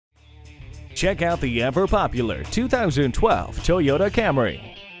Check out the ever-popular 2012 Toyota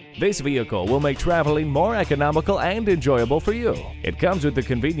Camry. This vehicle will make traveling more economical and enjoyable for you. It comes with the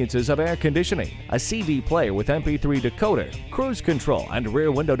conveniences of air conditioning, a CD player with MP3 decoder, cruise control, and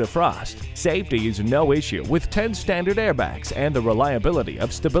rear window defrost. Safety is no issue with 10 standard airbags and the reliability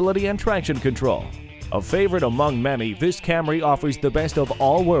of stability and traction control. A favorite among many, this Camry offers the best of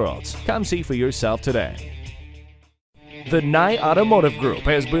all worlds. Come see for yourself today. The Nye Automotive Group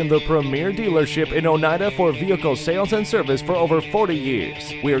has been the premier dealership in Oneida for vehicle sales and service for over 40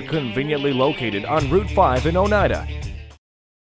 years. We are conveniently located on Route 5 in Oneida.